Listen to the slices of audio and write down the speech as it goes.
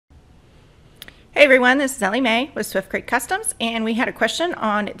Hey everyone, this is Ellie Mae with Swift Creek Customs, and we had a question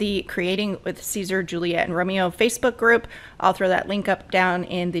on the Creating with Siser Juliet and Romeo Facebook group. I'll throw that link up down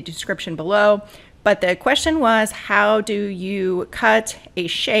in the description below. But the question was, how do you cut a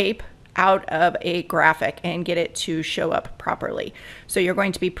shape out of a graphic and get it to show up properly? So you're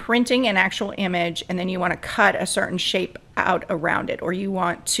going to be printing an actual image, and then you want to cut a certain shape out around it, or you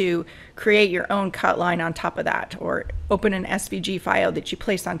want to create your own cut line on top of that, or open an SVG file that you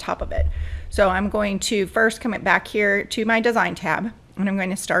place on top of it. So I'm going to first come back here to my design tab, and I'm going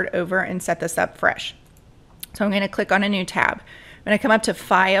to start over and set this up fresh. So I'm going to click on a new tab. I'm going to come up to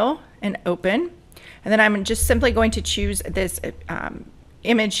File and Open, and then I'm just simply going to choose this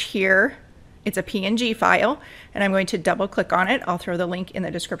image here. It's a PNG file, and I'm going to double click on it. I'll throw the link in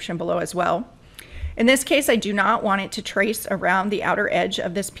the description below as well. In this case, I do not want it to trace around the outer edge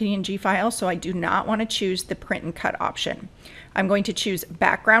of this PNG file, so I do not want to choose the print and cut option. I'm going to choose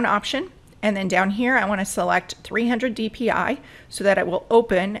background option, and then down here I want to select 300 dpi so that it will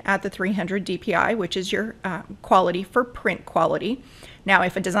open at the 300 dpi, which is your quality for print quality. Now,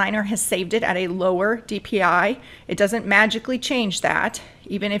 if a designer has saved it at a lower DPI, it doesn't magically change that,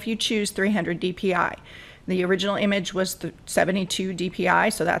 even if you choose 300 dpi. The original image was 72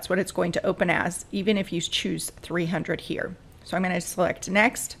 dpi, so that's what it's going to open as, even if you choose 300 here. So I'm going to select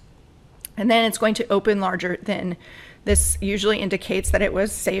Next, and then it's going to open larger than this. Usually indicates that it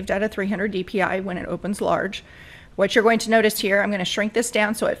was saved at a 300 dpi when it opens large. What you're going to notice here, I'm going to shrink this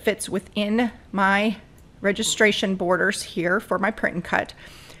down so it fits within my registration borders here for my print and cut.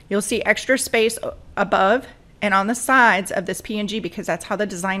 You'll see extra space above and on the sides of this PNG because that's how the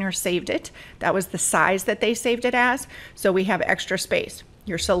designer saved it. That was the size that they saved it as, so we have extra space.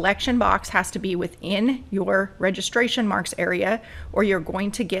 Your selection box has to be within your registration marks area, or you're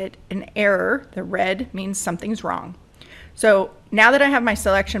going to get an error. The red means something's wrong. So now that I have my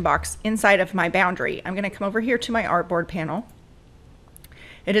selection box inside of my boundary, I'm going to come over here to my artboard panel.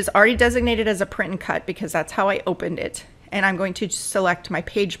 It is already designated as a print and cut because that's how I opened it, and I'm going to select my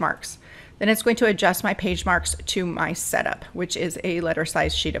page marks. Then it's going to adjust my page marks to my setup, which is a letter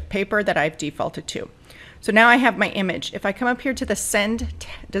size sheet of paper that I've defaulted to. So now I have my image. If I come up here to the Send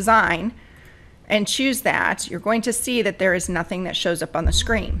Design and choose that, you're going to see that there is nothing that shows up on the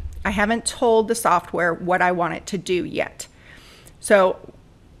screen. I haven't told the software what I want it to do yet. So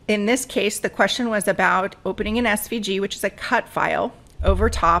in this case, the question was about opening an SVG, which is a cut file, over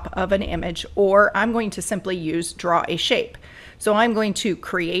top of an image, or I'm going to simply use Draw a Shape. So I'm going to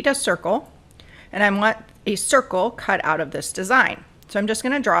create a circle, and I want a circle cut out of this design. So I'm just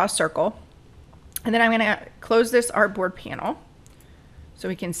going to draw a circle, and then I'm going to close this artboard panel so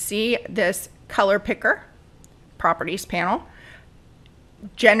we can see this color picker properties panel.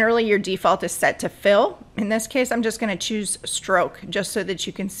 Generally, your default is set to fill. In this case, I'm just going to choose stroke just so that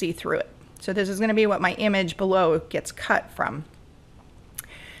you can see through it. So this is going to be what my image below gets cut from.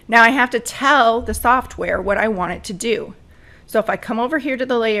 Now I have to tell the software what I want it to do. So if I come over here to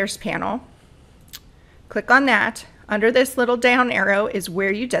the Layers panel, click on that, under this little down arrow is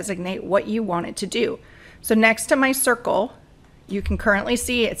where you designate what you want it to do. So next to my circle, you can currently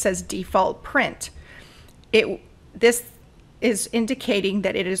see it says Default Print. This is indicating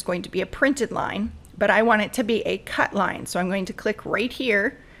that it is going to be a printed line, but I want it to be a cut line. So I'm going to click right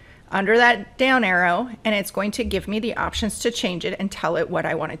here under that down arrow, and it's going to give me the options to change it and tell it what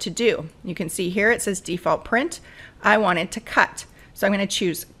I want it to do. You can see here it says Default Print. I want it to cut. So I'm going to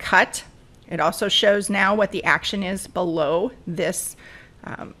choose Cut. It also shows now what the action is below this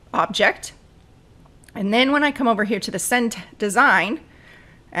object. And then when I come over here to the Send Design,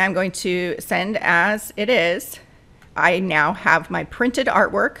 I'm going to send as it is. I now have my printed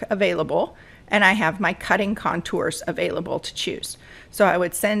artwork available, and I have my cutting contours available to choose. So I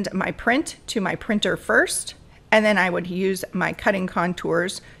would send my print to my printer first, and then I would use my cutting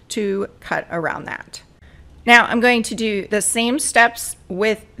contours to cut around that. Now I'm going to do the same steps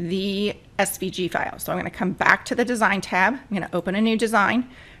with the SVG file. So I'm going to come back to the Design tab. I'm going to open a new design,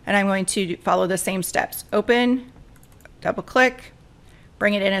 and I'm going to follow the same steps. Open, double click,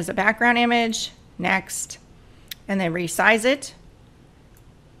 bring it in as a background image, next, and then resize it.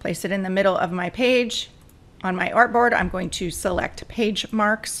 Place it in the middle of my page. On my artboard, I'm going to select page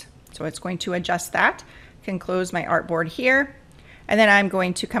marks, so it's going to adjust that. I can close my artboard here, and then I'm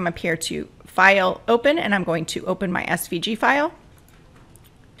going to come up here to File, Open, and I'm going to open my SVG file.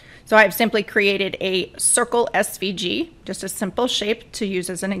 So I've simply created a circle SVG, just a simple shape to use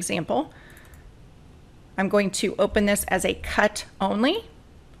as an example. I'm going to open this as a cut only,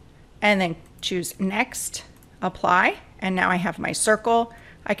 and then choose Next, Apply, and now I have my circle.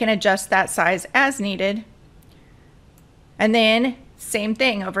 I can adjust that size as needed. And then Same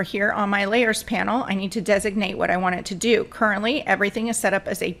thing over here on my layers panel. I need to designate what I want it to do. Currently, everything is set up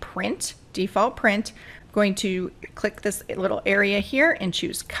as a print, default print. I'm going to click this little area here and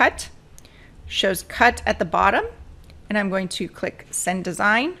choose cut. Shows cut at the bottom. And I'm going to click send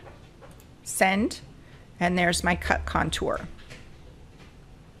design, send, and there's my cut contour.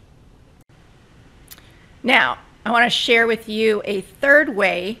 Now, I want to share with you a third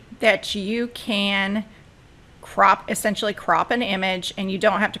way that you can essentially crop an image and you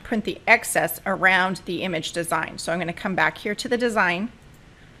don't have to print the excess around the image design. So I'm going to come back here to the design.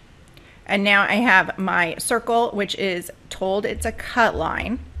 And now I have my circle, which is told it's a cut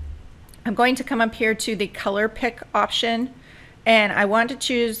line. I'm going to come up here to the color pick option, and I want to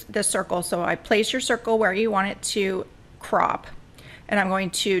choose the circle. So I place your circle where you want it to crop, and I'm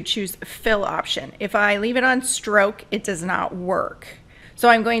going to choose fill option. If I leave it on stroke, it does not work. So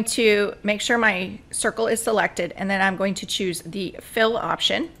I'm going to make sure my circle is selected, and then I'm going to choose the fill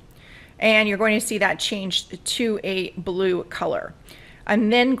option, and you're going to see that changed to a blue color. I'm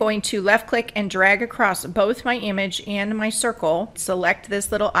then going to left click and drag across both my image and my circle, select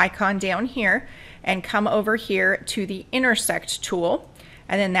this little icon down here, and come over here to the Intersect tool,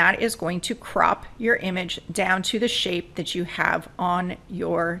 and then that is going to crop your image down to the shape that you have on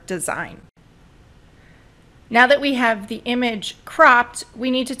your design. Now that we have the image cropped,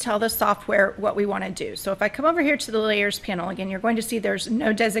 we need to tell the software what we want to do. So if I come over here to the layers panel again, you're going to see there's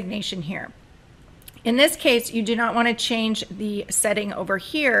no designation here. In this case, you do not want to change the setting over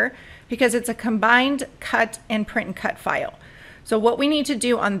here because it's a combined cut and print and cut file. So what we need to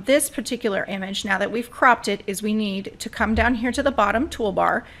do on this particular image, now that we've cropped it, is we need to come down here to the bottom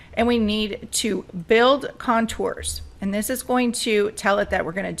toolbar and we need to build contours. And this is going to tell it that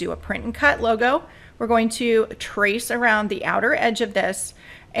we're going to do a print and cut logo. We're going to trace around the outer edge of this,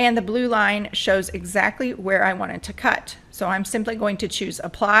 and the blue line shows exactly where I want it to cut. So I'm simply going to choose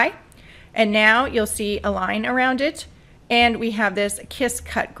apply. And now you'll see a line around it, and we have this kiss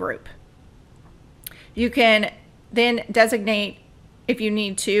cut group. You can then designate, if you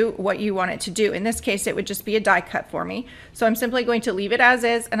need to, what you want it to do. In this case, it would just be a die cut for me. So I'm simply going to leave it as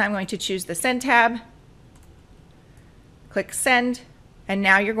is, and I'm going to choose the send tab, click send, and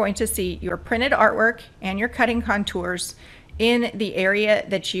now you're going to see your printed artwork and your cutting contours in the area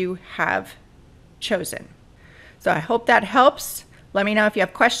that you have chosen. So I hope that helps. Let me know if you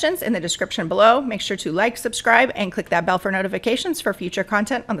have questions in the description below. Make sure to like, subscribe, and click that bell for notifications for future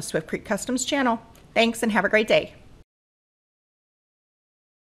content on the Swift Creek Customs channel. Thanks and have a great day.